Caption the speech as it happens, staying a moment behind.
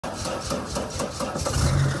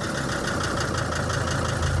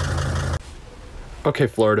Okay,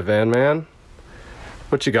 Florida Van Man,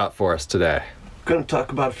 what you got for us today? Going to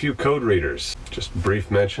talk about a few code readers. Just a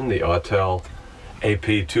brief mention, the Autel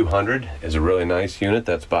AP200 is a really nice unit.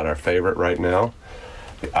 That's about our favorite right now.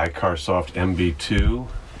 The iCarsoft MB2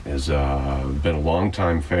 has been a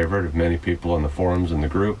long-time favorite of many people in the forums and the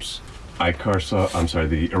groups.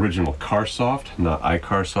 The original Carsoft, not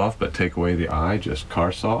iCarsoft, but take away the I, just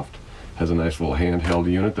Carsoft. Has a nice little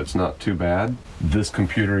handheld unit that's not too bad. This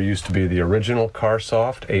computer used to be the original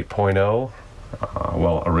Carsoft 8.0.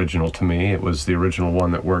 Well, original to me. It was the original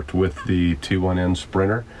one that worked with the T1N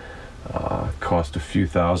Sprinter. Cost a few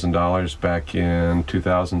 $1,000s back in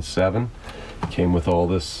 2007. Came with all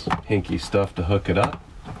this hinky stuff to hook it up.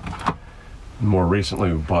 More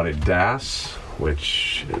recently, we bought a DAS,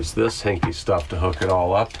 which is this hinky stuff to hook it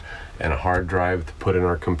all up, and a hard drive to put in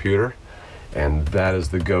our computer. And that is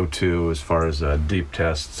the go-to as far as deep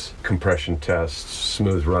tests, compression tests,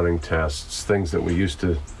 smooth running tests, things that we used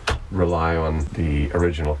to rely on the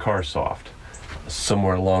original Carsoft.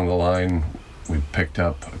 Somewhere along the line, we picked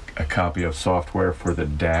up a copy of software for the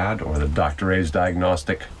DAD, or the Dr. A's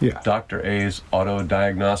Diagnostic, Dr. A's Auto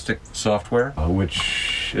Diagnostic software,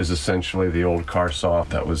 which is essentially the old Carsoft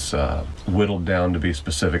that was whittled down to be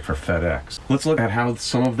specific for FedEx. Let's look at how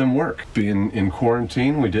some of them work. Being in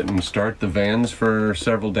quarantine, we didn't start the vans for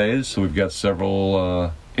several days, so we've got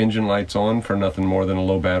several engine lights on for nothing more than a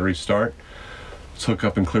low battery start. Let's hook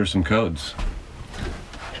up and clear some codes.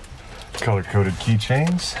 Color-coded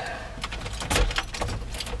keychains.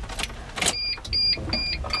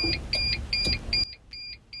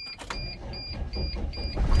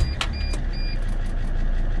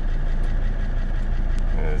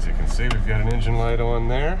 As you can see, we've got an engine light on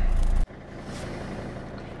there.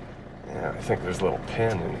 Yeah, I think there's a little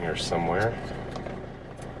pin in here somewhere.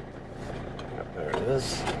 Yep, there it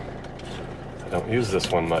is. I don't use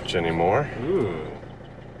this one much anymore. Ooh.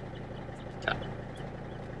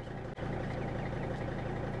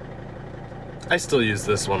 I still use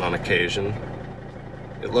this one on occasion.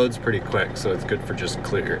 It loads pretty quick, so it's good for just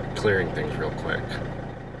clearing things real quick.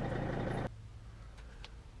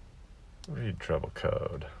 Read trouble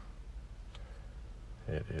code.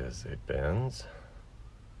 It is a Benz.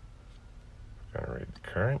 We're going to read the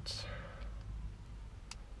currents.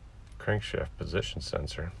 Crankshaft position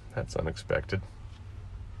sensor. That's unexpected.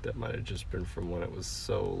 That might have just been from when it was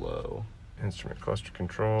so low. Instrument cluster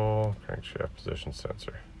control, crankshaft position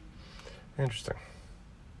sensor. Interesting.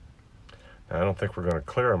 Now, I don't think we're going to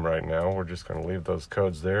clear them right now. We're just going to leave those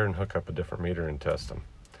codes there and hook up a different meter and test them.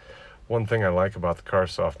 One thing I like about the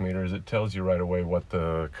Carsoft meter is it tells you right away what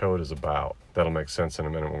the code is about. That'll make sense in a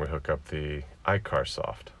minute when we hook up the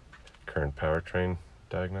iCarsoft. Current powertrain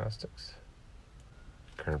diagnostics.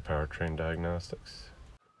 Current powertrain diagnostics.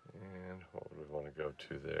 And what would we want to go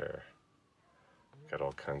to there? Got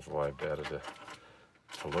all kinds of live data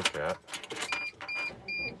to look at.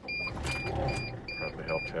 Probably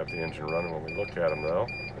help to have the engine running when we look at them though.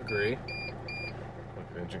 Agree. Look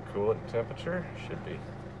at engine coolant and temperature. Should be.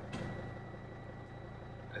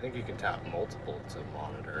 I think you can tap multiple to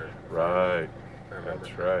monitor. Right.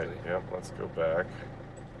 That's right. Yep, let's go back.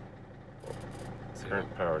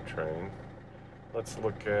 Current powertrain. Let's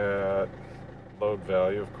look at load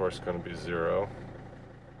value, of course, going to be 0.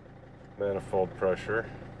 Manifold pressure.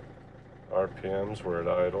 RPMs, we're at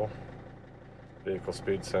idle. Vehicle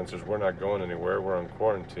speed sensors, we're not going anywhere, we're on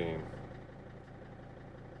quarantine.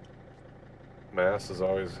 Mass is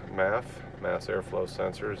always mass airflow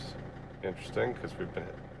sensors. Interesting, because we've been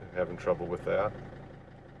having trouble with that.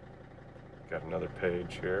 Got another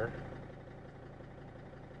page here.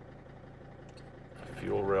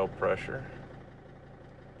 Fuel rail pressure.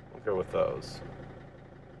 We'll go with those.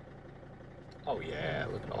 Oh yeah,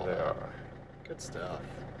 look at all they that. Are. Good stuff.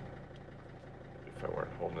 If I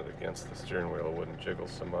weren't holding it against the steering wheel, it wouldn't jiggle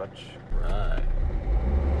so much. Right.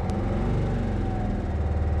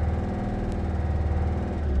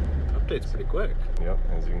 Update's pretty quick. Yep,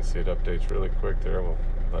 as you can see, it updates really quick there. We'll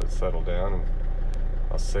let it settle down, and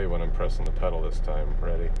I'll say when I'm pressing the pedal this time.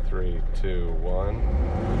 Ready? 3, 2, 1.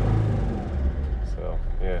 So,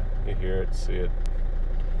 yeah, you hear it, see it.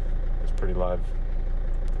 It's pretty live.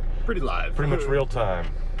 Pretty live. Pretty much real time.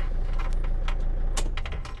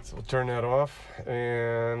 So we'll turn that off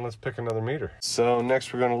and let's pick another meter. So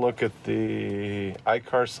next we're going to look at the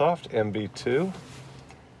iCarsoft MB2.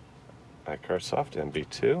 iCarsoft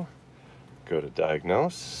MB2. Go to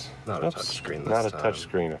diagnose. Not a touch screen this Not a time. touch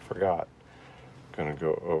screen, I forgot. Going to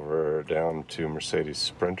go over down to Mercedes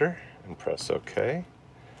Sprinter and press OK.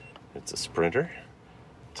 It's a Sprinter.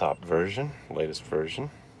 Top version, latest version.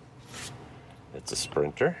 It's a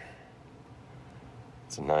Sprinter.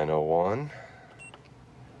 It's a 901,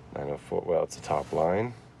 904, well, it's a top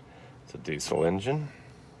line. It's a diesel engine.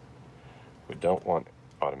 We don't want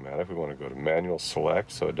automatic, we want to go to manual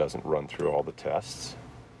select so it doesn't run through all the tests.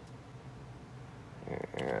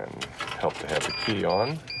 And help to have the key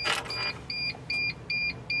on.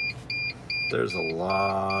 There's a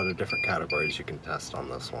lot of different categories you can test on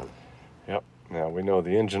this one. Yep, now we know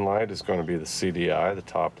the engine light is going to be the CDI, the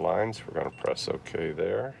top lines. We're going to press OK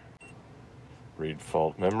there. Read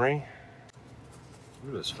fault memory.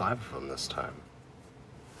 Ooh, there's 5 of them this time.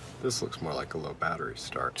 This looks more like a low battery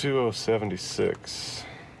start. 2076,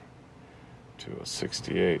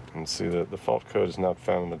 2068, and see that the fault code is not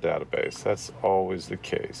found in the database. That's always the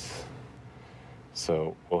case.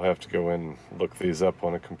 So we'll have to go in and look these up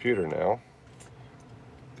on a computer now.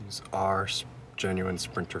 These are genuine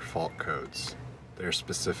Sprinter fault codes. They're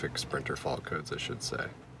specific Sprinter fault codes, I should say.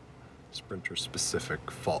 Sprinter specific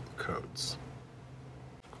fault codes.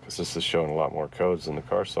 Because this is showing a lot more codes than the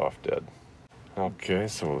CarSoft did. Okay,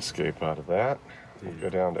 so we'll escape out of that. We'll go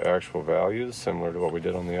down to actual values, similar to what we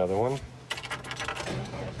did on the other one.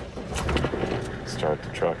 Start the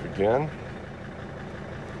truck again.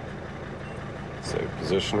 Save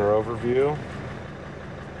positioner overview.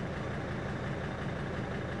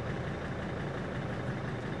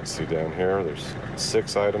 You see down here, there's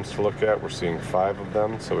 6 items to look at. We're seeing 5 of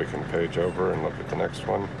them, so we can page over and look at the next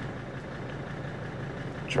one.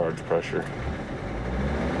 Charge pressure.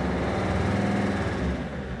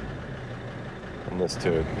 And this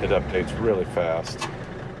too, it updates really fast.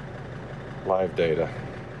 Live data.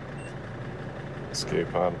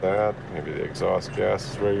 Escape out of that. Maybe the exhaust gas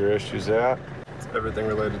is where your issue's at. It's everything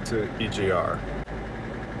related to EGR.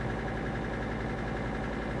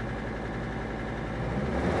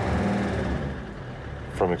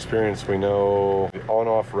 From experience, we know the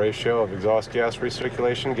on-off ratio of exhaust gas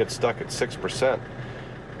recirculation gets stuck at 6%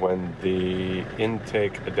 when the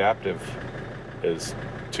intake adaptive is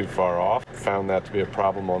too far off. Found that to be a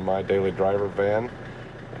problem on my daily driver van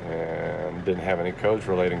and didn't have any codes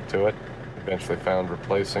relating to it. Eventually found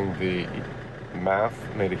replacing the MAF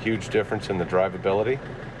made a huge difference in the drivability,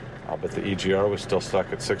 but the EGR was still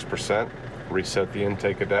stuck at 6%. Reset the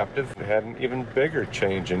intake adaptive. It had an even bigger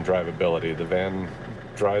change in drivability. The van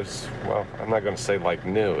drives, well, I'm not going to say like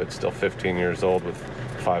new. It's still 15 years old with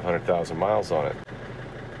 500,000 miles on it.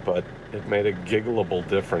 But it made a giggleable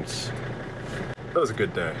difference. That was a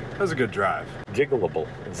good day. That was a good drive. Giggleable.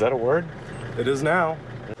 Is that a word? It is now.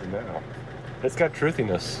 It is now. It's got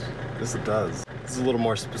truthiness. Yes, it does. This is a little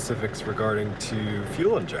more specifics regarding to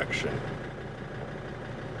fuel injection.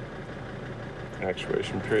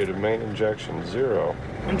 Actuation period of main injection, 0.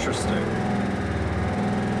 Interesting.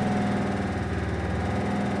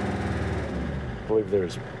 I believe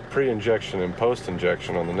there's pre-injection and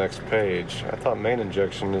post-injection on the next page. I thought main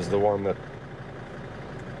injection is the one that...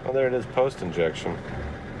 Oh, there it is, post-injection.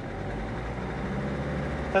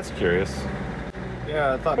 That's curious.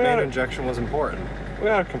 Yeah, I thought main injection was important. We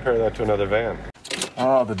ought to compare that to another van.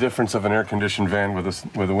 Oh, the difference of an air-conditioned van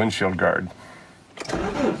with a windshield guard.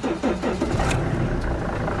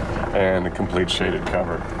 And a complete shaded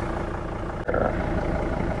cover.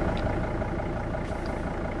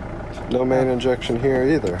 No main injection here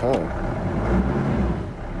either, huh?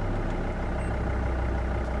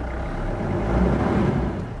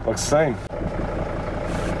 Looks the same.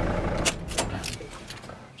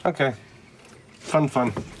 Okay.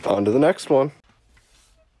 Fun. On to the next one.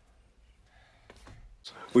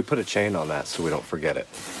 We put a chain on that so we don't forget it.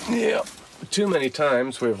 Yeah. Too many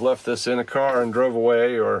times we've left this in a car and drove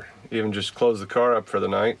away, or even just closed the car up for the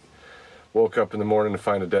night. Woke up in the morning to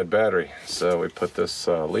find a dead battery. So we put this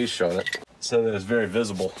leash on it so that it's very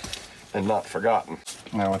visible and not forgotten.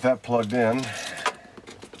 Now with that plugged in,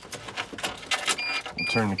 we'll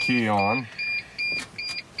turn the key on.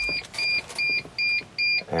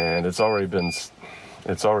 And it's already been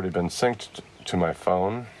synced to my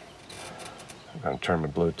phone. I'm going to turn my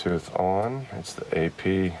Bluetooth on. It's the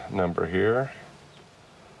AP number here.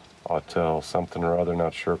 Autel something or other,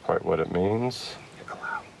 not sure quite what it means.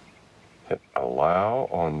 Hit allow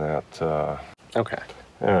on that. Okay.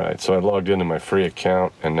 All right, so I logged into my free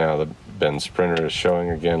account, and now the Ben Sprinter is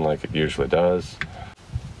showing again like it usually does.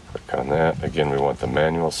 Click on that. Again, we want the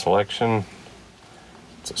manual selection.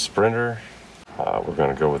 It's a Sprinter. We're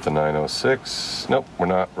going to go with the 906. Nope, we're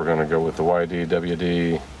not. We're going to go with the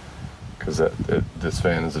YD-WD, because this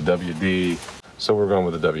van is a WD. So we're going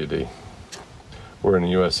with the WD. We're in the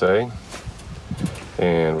USA,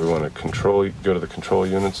 and we want to go to the control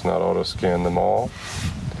units, not auto scan them all.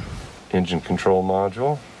 Engine control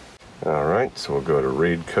module. All right, so we'll go to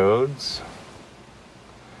read codes.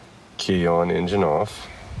 Key on, engine off.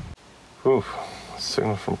 Whew.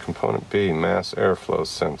 Signal from component B, mass airflow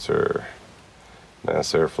sensor.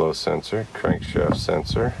 Mass airflow sensor, crankshaft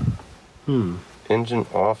sensor. Engine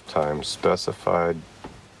off time, specified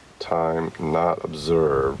time not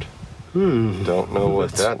observed. Don't know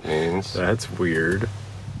what that means. That's weird.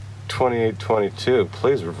 2822,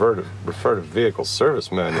 please refer to vehicle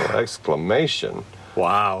service manual, exclamation.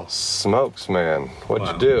 Wow. Smokes, man. What'd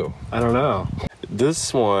you do? I don't know.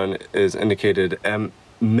 This one is indicated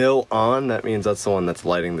MBII on. That means that's the one that's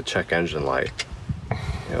lighting the check engine light.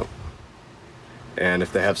 Yep. And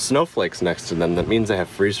if they have snowflakes next to them, that means they have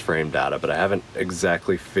freeze frame data, but I haven't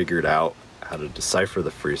exactly figured out how to decipher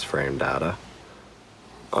the freeze frame data.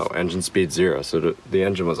 Oh, engine speed 0. So the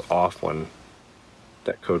engine was off when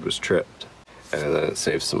that code was tripped. And then it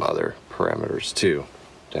saves some other parameters too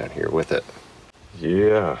down here with it.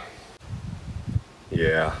 Yeah.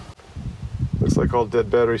 Yeah. Looks like all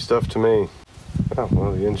dead battery stuff to me. Oh,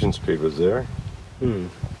 well, the engine speed was there.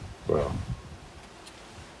 Well,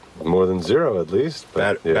 more than 0 at least.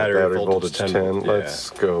 But battery voltage 10. Yeah.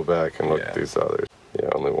 Let's go back and look at these others. Yeah,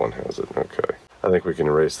 only one has it. Okay. I think we can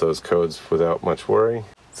erase those codes without much worry.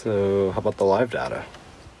 So how about the live data?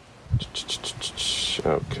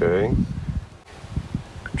 Okay.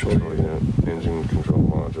 Control unit, engine control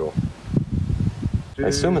module. I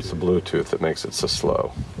assume it's the Bluetooth that makes it so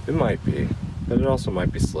slow. It might be, but it also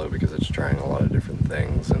might be slow because it's trying a lot of different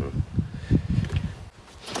things. And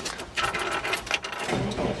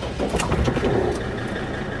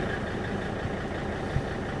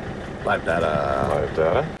live data. Live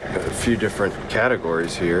data. Got a few different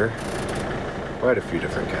categories here. Quite a few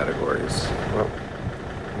different categories. Well,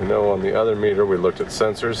 we know on the other meter we looked at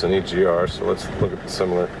sensors and EGR, so let's look at the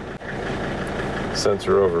similar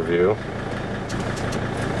sensor overview.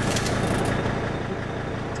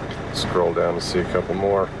 Scroll down to see a couple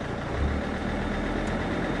more.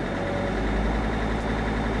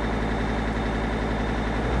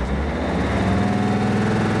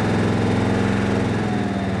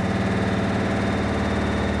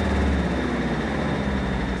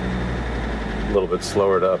 A little bit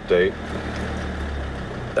slower to update.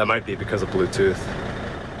 That might be because of Bluetooth.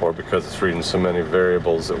 Or because it's reading so many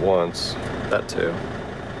variables at once. That too.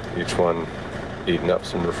 Each one eating up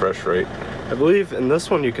some refresh rate. I believe in this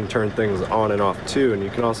one you can turn things on and off too, and you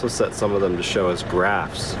can also set some of them to show as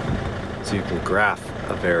graphs. So you can graph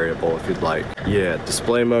a variable if you'd like. Yeah,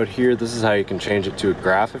 display mode here, this is how you can change it to a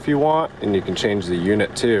graph if you want, and you can change the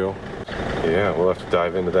unit too. Yeah, we'll have to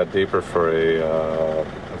dive into that deeper for a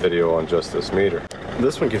video on just this meter.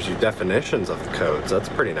 This one gives you definitions of the codes. That's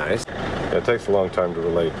pretty nice. Yeah, it takes a long time to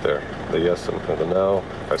relate there. The yes and the no.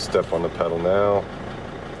 If I step on the pedal now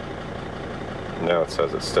it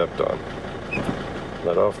says it's stepped on.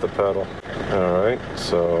 Let off the pedal. All right,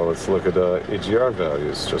 so let's look at EGR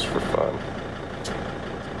values just for fun.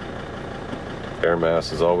 Air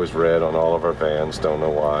mass is always red on all of our vans, don't know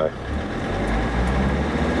why.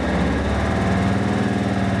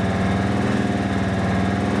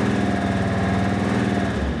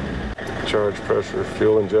 Charge pressure,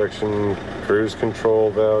 fuel injection, cruise control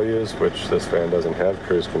values, which this van doesn't have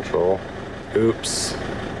cruise control. Oops.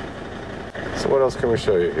 So what else can we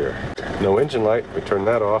show you here? No engine light, we turn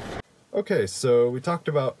that off. Okay, so we talked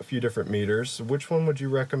about a few different meters. Which one would you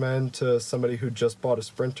recommend to somebody who just bought a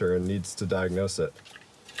Sprinter and needs to diagnose it?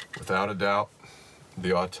 Without a doubt, the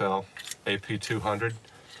Autel AP200.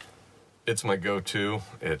 It's my go-to.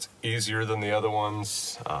 It's easier than the other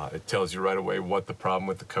ones. It tells you right away what the problem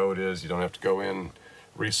with the code is. You don't have to go in,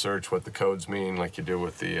 research what the codes mean like you do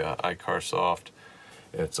with the iCarsoft.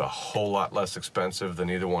 It's a whole lot less expensive than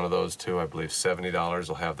either one of those two. I believe $70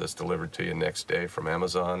 will have this delivered to you next day from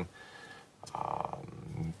Amazon.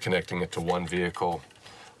 Connecting it to one vehicle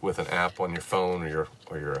with an app on your phone or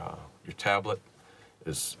your tablet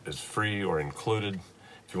is free or included.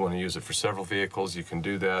 If you want to use it for several vehicles, you can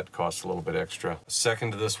do that. Costs a little bit extra.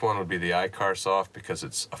 Second to this one would be the iCarsoft because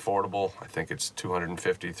it's affordable. I think it's $250,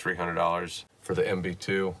 $300 for the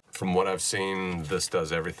MB2. From what I've seen, this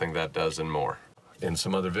does everything that does and more. In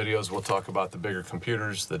some other videos, we'll talk about the bigger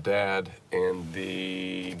computers, the DAD and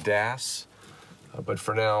the DAS. But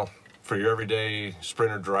for now, for your everyday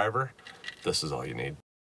Sprinter driver, this is all you need.